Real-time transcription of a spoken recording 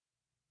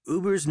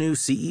Uber's new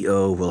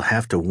CEO will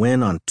have to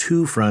win on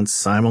two fronts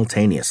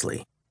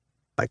simultaneously.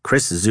 By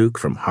Chris Zook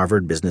from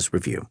Harvard Business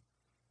Review.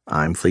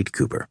 I'm Fleet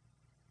Cooper.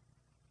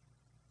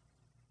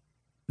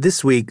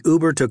 This week,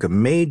 Uber took a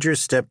major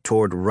step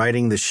toward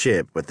righting the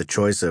ship with the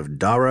choice of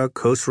Dara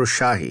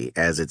Khosrowshahi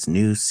as its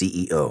new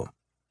CEO.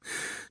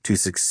 To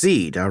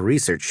succeed, our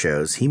research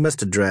shows he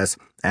must address,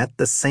 at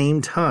the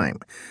same time,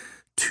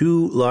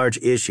 two large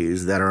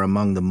issues that are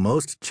among the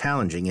most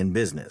challenging in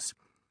business.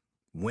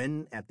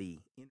 When at the